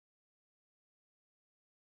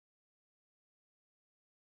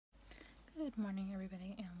Good morning,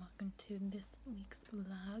 everybody, and welcome to this week's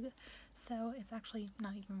vlog. So it's actually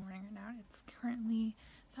not even morning right now. It's currently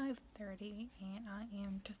 5:30 and I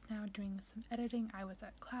am just now doing some editing. I was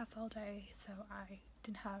at class all day, so I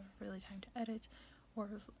didn't have really time to edit or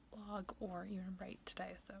vlog or even write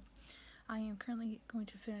today. So I am currently going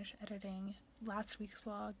to finish editing last week's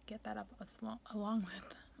vlog, get that up along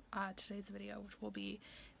with today's video, which will be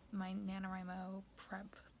my NaNoWriMo prep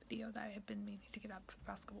video that I have been meaning to get up for the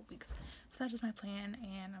past couple weeks. So that is my plan,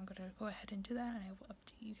 and I'm going to go ahead and do that, and I will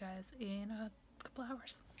update you guys in a couple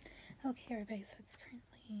hours. Okay, everybody, so it's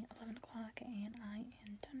currently 11 o'clock, and I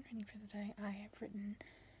am done reading for the day. I have written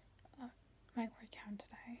my word count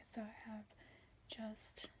today, so I have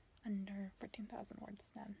just under 14,000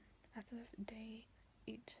 words done as of day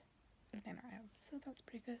 8 of NaNoWriMo, so that's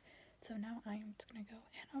pretty good. So now I'm just gonna go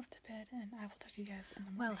head off to bed, and I will talk to you guys in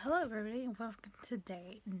the morning. Well, hello everybody, and welcome to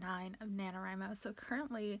day 9 of NaNoWriMo. So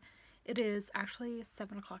currently it is actually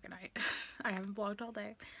 7 o'clock at night. I haven't vlogged all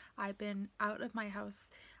day. I've been out of my house.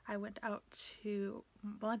 I went out to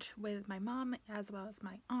lunch with my mom as well as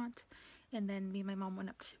my aunt, and then me and my mom went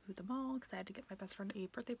up to the mall because I had to get my best friend a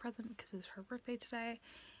birthday present because it's her birthday today.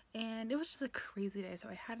 And it was just a crazy day, so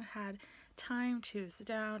I hadn't had time to sit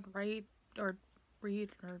down, write, or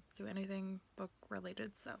read or do anything book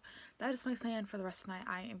related. So that is my plan for the rest of the night.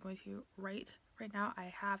 I am going to write right now.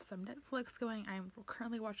 I have some Netflix going. I'm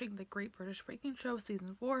currently watching The Great British Baking Show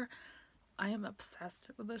season 4. I am obsessed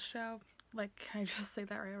with this show. Like, can I just say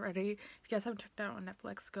that right already? If you guys haven't checked it out on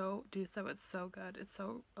Netflix, go do so. It's so good. It's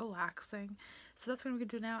so relaxing. So that's what I'm going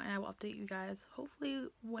to do now, and I will update you guys. Hopefully,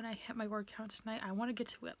 when I hit my word count tonight, I want to get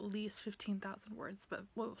to at least 15,000 words, but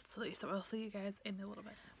we'll see. So I'll see you guys in a little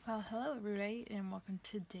bit. Well, hello everybody, and welcome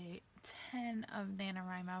to day 10 of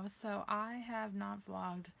NaNoWriMo. So I have not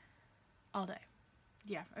vlogged all day.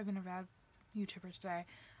 Yeah, I've been a bad YouTuber today.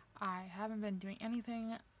 I haven't been doing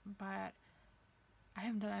anything, but I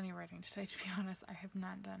haven't done any writing today, to be honest. I have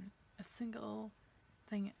not done a single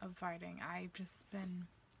thing of writing. I've just been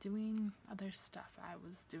doing other stuff. I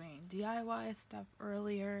was doing DIY stuff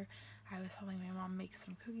earlier. I was helping my mom make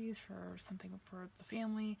some cookies for something for the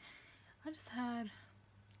family. I just had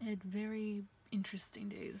a very interesting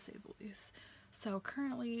day, to say the least. So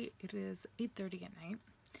currently it is 8:30 at night,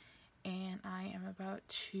 and I am about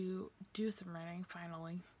to do some writing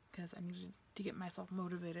finally because I needed to get myself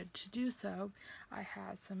motivated to do so. I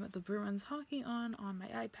have some of the Bruins hockey on my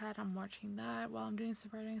iPad. I'm watching that while I'm doing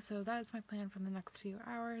some writing, so that is my plan for the next few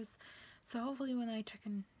hours. So hopefully when I check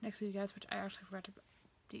in next with you guys, which I actually forgot to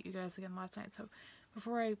update you guys again last night, so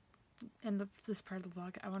before I end this part of the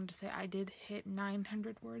vlog, I wanted to say I did hit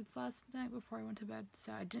 900 words last night before I went to bed,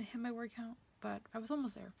 so I didn't hit my word count, but I was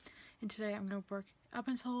almost there. And today I'm going to work up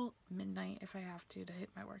until midnight if I have to hit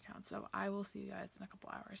my word count, so I will see you guys in a couple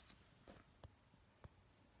hours.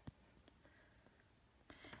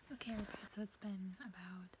 Okay everybody, so it's been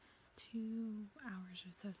about 2 hours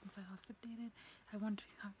or so since I last updated. I wanted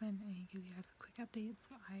to come in and give you guys a quick update.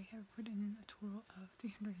 So I have written a total of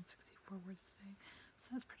 364 words today,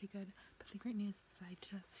 so that's pretty good. But the great news is I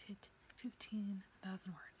just hit 15,000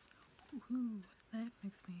 words. Woohoo! That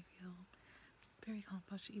makes me feel very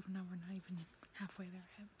accomplished, even though we're not even halfway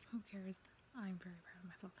there yet. Who cares? I'm very proud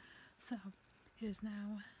of myself. So it is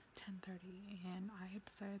now 10:30, and I have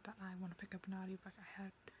decided that I want to pick up an audiobook. I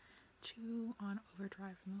had 2 on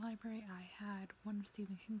overdrive from the library. I had one of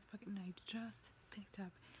Stephen King's book, and I just picked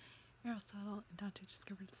up Aristotle and Dante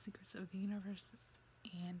Discovered the Secrets of the Universe,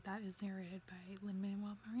 and that is narrated by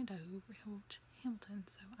Lin-Manuel Miranda, who wrote Hamilton.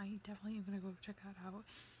 So I definitely am going to go check that out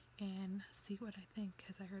and see what I think,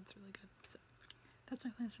 because I heard it's really good. So that's my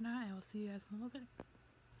plans for now. I will see you guys in a little bit.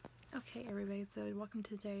 Okay everybody, so welcome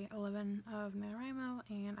to day 11 of NaNoWriMo,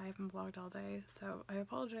 and I haven't vlogged all day, so I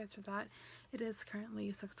apologize for that. It is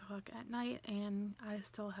currently 6 o'clock at night, and I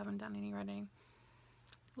still haven't done any writing.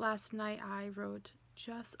 Last night I wrote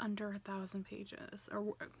just under 1,000 pages,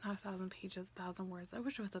 or not 1,000 pages, 1,000 words. I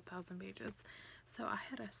wish it was 1,000 pages. So I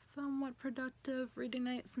had a somewhat productive reading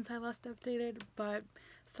night since I last updated, but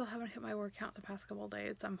still haven't hit my word count the past couple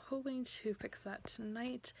days. I'm hoping to fix that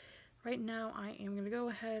tonight. Right now, I am going to go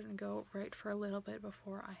ahead and go write for a little bit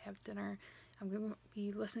before I have dinner. I'm going to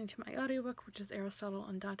be listening to my audiobook, which is Aristotle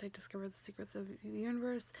and Dante Discover the Secrets of the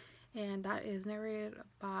Universe, and that is narrated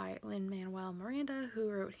by Lin-Manuel Miranda, who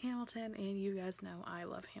wrote Hamilton, and you guys know I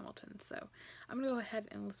love Hamilton, so I'm going to go ahead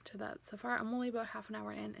and listen to that. So far, I'm only about half an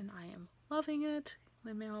hour in, and I am loving it.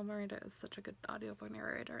 Lin-Manuel Miranda is such a good audiobook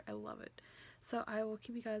narrator. I love it. So I will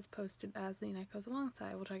keep you guys posted as the night goes along, so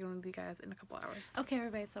I will check in with you guys in a couple hours. Okay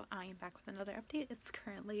everybody, so I am back with another update. It's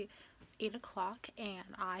currently 8 o'clock and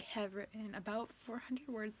I have written about 400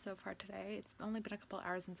 words so far today. It's only been a couple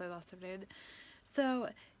hours since I last updated. So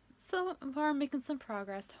far I'm making some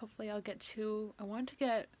progress. Hopefully I want to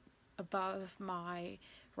get above my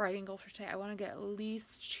writing goal for today. I want to get at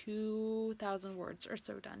least 2,000 words or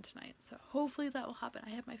so done tonight. So hopefully that will happen.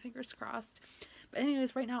 I have my fingers crossed. But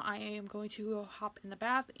anyways, right now I am going to go hop in the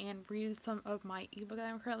bath and read some of my ebook that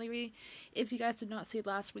I'm currently reading. If you guys did not see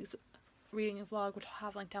last week's reading vlog, which I'll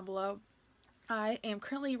have linked down below, I am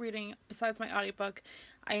currently reading, besides my audiobook,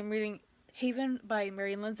 I am reading Haven by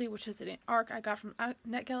Mary and Lindsay, which is an ARC I got from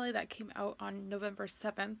NetGalley that came out on November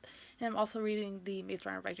 7th. And I'm also reading The Maze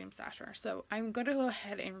Runner by James Dasher. So I'm going to go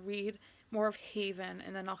ahead and read more of Haven,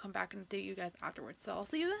 and then I'll come back and update you guys afterwards. So I'll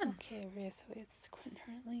see you then. Okay, so it's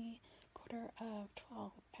currently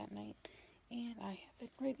 11:45 at night, and I have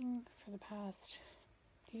been reading for the past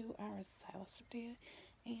few hours since I last updated,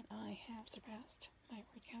 and I have surpassed my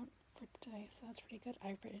word count for today, so that's pretty good.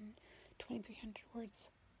 I've written 2,300 words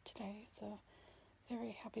today, so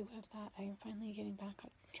very happy with that. I am finally getting back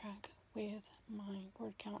on track with my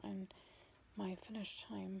word count, and my finish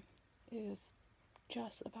time is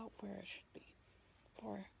just about where it should be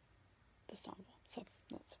for this novel, so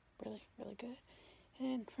that's really, really good.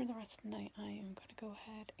 And for the rest of the night, I am going to go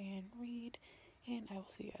ahead and read, and I will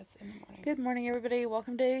see you guys in the morning. Good morning, everybody.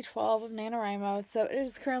 Welcome to day 12 of NaNoWriMo. So it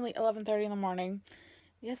is currently 11:30 in the morning.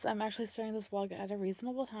 Yes, I'm actually starting this vlog at a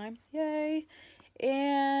reasonable time. Yay!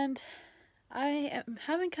 And I am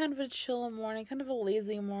having kind of a chill morning, kind of a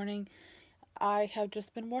lazy morning. I have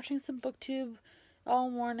just been watching some booktube all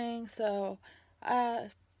morning, so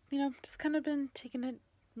just kind of been taking it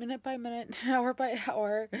minute by minute, hour by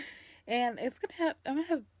hour. And I'm gonna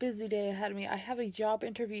have a busy day ahead of me. I have a job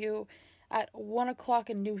interview at 1 o'clock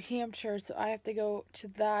in New Hampshire, so I have to go to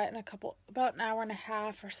that in about an hour and a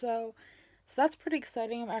half or so. So that's pretty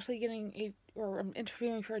exciting. I'm actually I'm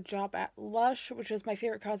interviewing for a job at Lush, which is my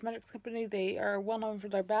favorite cosmetics company. They are well known for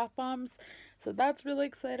their bath bombs, so that's really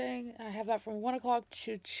exciting. I have that from 1 o'clock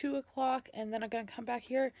to 2 o'clock, and then I'm gonna come back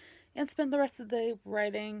here and spend the rest of the day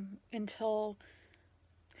writing until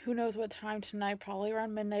who knows what time tonight, probably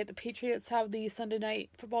around midnight. The Patriots have the Sunday night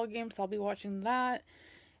football game, so I'll be watching that.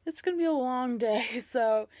 It's going to be a long day,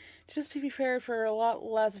 so just be prepared for a lot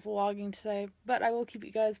less vlogging today. But I will keep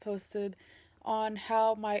you guys posted on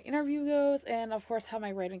how my interview goes and, of course, how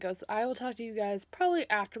my writing goes. I will talk to you guys probably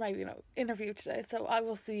after my interview today, so I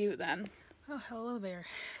will see you then. Oh, hello there.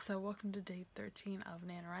 So welcome to day 13 of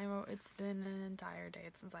NaNoWriMo. It's been an entire day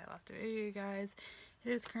since I last did you guys. It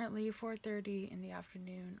is currently 4:30 in the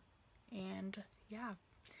afternoon, and yeah,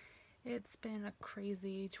 it's been a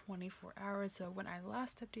crazy 24 hours. So when I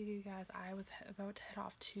last updated you guys, I was about to head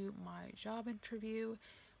off to my job interview,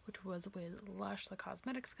 which was with Lush, the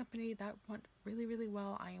cosmetics company. That went really, really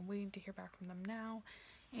well. I am waiting to hear back from them now.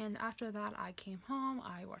 And after that, I came home,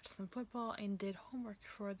 I watched some football, and did homework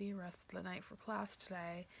for the rest of the night for class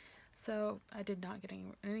today. So I did not get any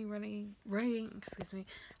writing,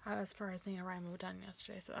 as far as NaNoWriMo done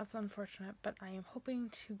yesterday. So that's unfortunate, but I am hoping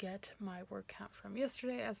to get my word count from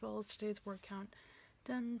yesterday as well as today's word count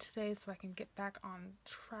done today so I can get back on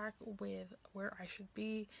track with where I should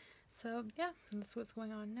be. So yeah, that's what's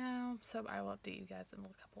going on now. So I will update you guys in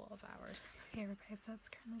a couple of hours. Okay, everybody, so it's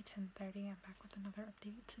currently 10:30. I'm back with another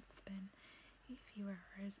update. It's been a few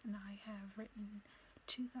hours, and I have written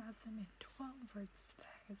 2,012 words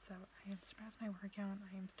today, so I have surpassed my word count.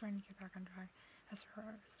 I am starting to get back on track as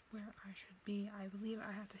far as where I should be. I believe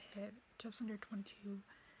I have to hit just under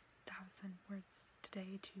 22,000 words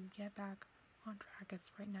today to get back on track,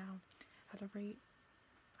 as right now, at the rate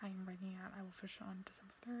I am writing at, I will finish on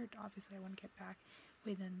December 3rd. Obviously, I want to get back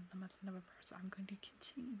within the month of November, so I'm going to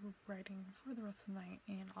continue writing for the rest of the night,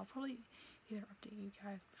 and I'll probably either update you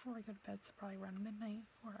guys before I go to bed, so probably around midnight,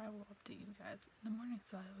 or I will update you guys in the morning,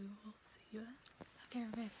 so we will see you then. Okay,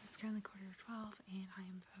 everybody, so it's currently 11:45, and I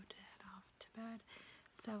am about to head off to bed.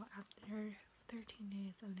 So after 13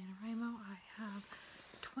 days of NaNoWriMo, I have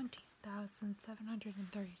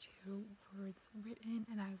 20,732 words written,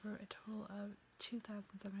 and I wrote a total of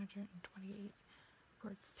 2,728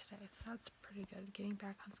 words today, so that's pretty good. Getting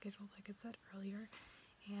back on schedule, like I said earlier,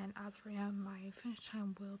 and as of right now, my finish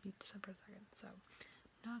time will be December 2nd, so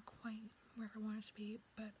not quite where I want it to be,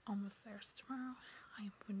 but almost there. So tomorrow, I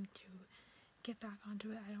am going to get back onto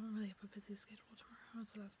it. I don't really have a busy schedule tomorrow,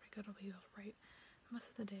 so that's pretty good. I'll be able to write most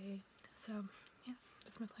of the day, so yeah,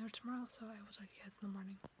 that's my plan for tomorrow, so I will talk to you guys in the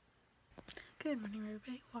morning. Good morning,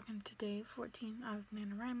 everybody. Welcome to day 14 of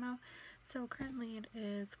NaNoWriMo. So currently it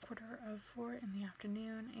is 4:45 in the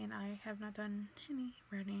afternoon, and I have not done any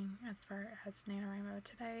writing as far as NaNoWriMo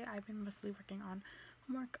today. I've been mostly working on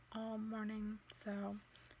homework all morning, so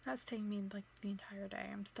that's taking me like the entire day.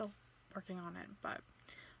 I'm still working on it, but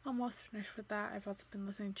almost finished with that. I've also been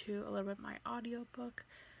listening to a little bit of my audiobook,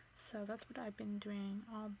 so that's what I've been doing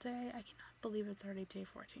all day. I cannot believe it's already day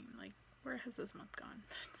 14. Like, where has this month gone?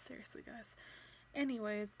 Seriously, guys.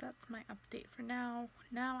 Anyways, that's my update for now.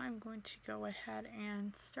 Now I'm going to go ahead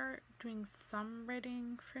and start doing some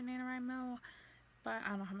writing for NaNoWriMo, but I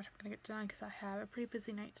don't know how much I'm going to get done because I have a pretty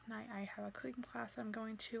busy night tonight. I have a cooking class I'm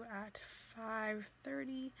going to at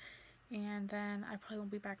 5:30, and then I probably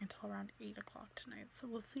won't be back until around 8 o'clock tonight. So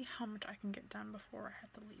we'll see how much I can get done before I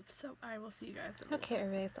have to leave. So I will see you guys in a Okay,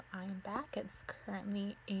 everybody, so I'm back. It's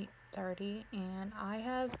currently 8:30, and I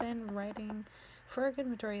have been writing for a good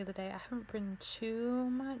majority of the day. I haven't written too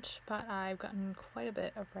much, but I've gotten quite a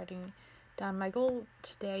bit of writing done. My goal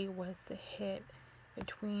today was to hit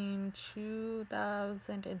between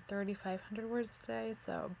 2,000 and 3,500 words today,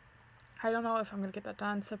 so I don't know if I'm going to get that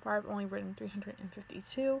done. So far, I've only written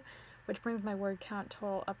 352, which brings my word count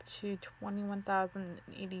total up to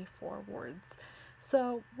 21,084 words.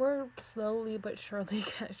 So we're slowly but surely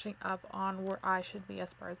catching up on where I should be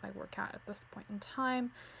as far as my word count at this point in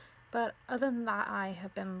time. But other than that, I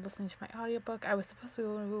have been listening to my audiobook. I was supposed to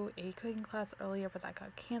go to a cooking class earlier, but that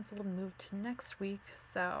got canceled and moved to next week,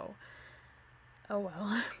 so oh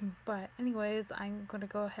well. But anyways, I'm going to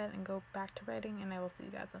go ahead and go back to writing, and I will see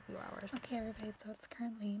you guys in a few hours. Okay, everybody, so it's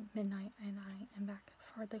currently midnight, and I am back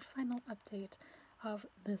for the final update of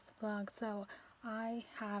this vlog. So I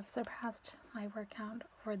have surpassed my word count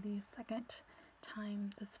for the second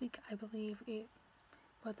time this week. I believe it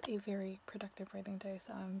was a very productive writing day,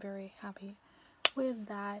 so I'm very happy with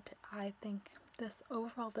that. I think this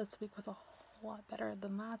week was a whole lot better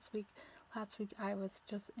than last week. Last week I was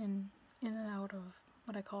just in and out of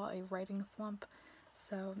what I call a writing slump,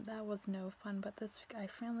 so that was no fun. But this week I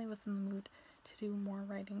finally was in the mood to do more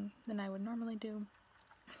writing than I would normally do,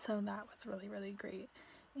 so that was really, really great.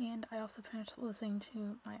 And I also finished listening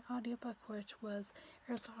to my audiobook, which was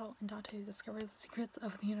Aristotle and Dante Discover the Secrets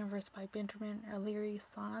of the Universe by Benjamin O'Leary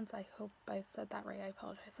Sans. I hope I said that right. I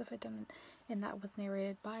apologize if I didn't. And that was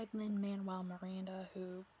narrated by Lin-Manuel Miranda,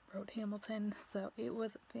 who wrote Hamilton. So it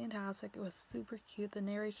was fantastic. It was super cute. The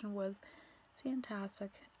narration was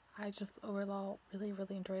fantastic. I just overall really,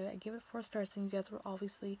 really enjoyed it. I gave it 4 stars, and you guys will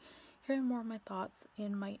obviously hearing more of my thoughts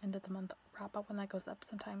in my end of the month wrap up when that goes up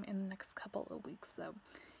sometime in the next couple of weeks. So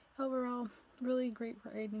overall, really great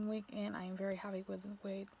writing week, and I am very happy with the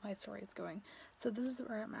way my story is going. So this is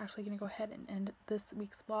where I'm actually going to go ahead and end this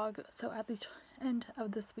week's vlog. So at the end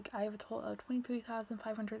of this week, I have a total of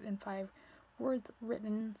 23,505 words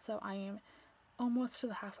written, so I am almost to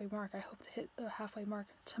the halfway mark. I hope to hit the halfway mark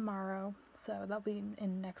tomorrow, so that'll be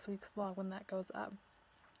in next week's vlog when that goes up.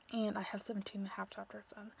 And I have 17 and a half chapters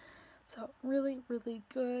done. So really, really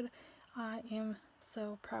good. I am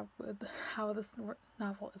so proud with how this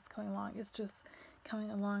novel is coming along. It's just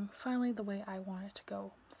coming along finally the way I want it to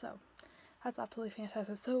go. So that's absolutely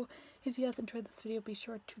fantastic. So if you guys enjoyed this video, be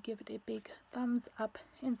sure to give it a big thumbs up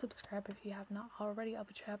and subscribe if you have not already. I'll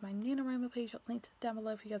be sure to have my NaNoWriMo page linked down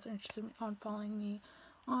below if you guys are interested in following me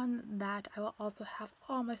on that. I will also have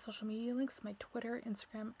all my social media links, my Twitter,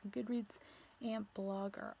 Instagram, Goodreads, and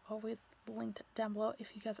blog are always linked down below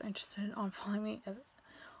if you guys are interested in following me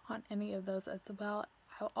on any of those as well.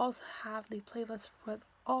 I will also have the playlist with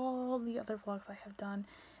all the other vlogs I have done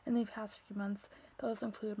in the past few months. Those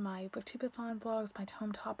include my booktubeathon vlogs, my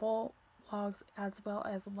Tome Topple vlogs, as well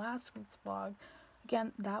as last week's vlog.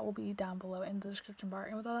 Again, that will be down below in the description bar.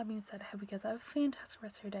 And with all that being said, I hope you guys have a fantastic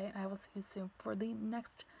rest of your day, and I will see you soon for the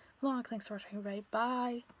next vlog. Thanks for watching, everybody.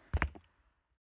 Bye!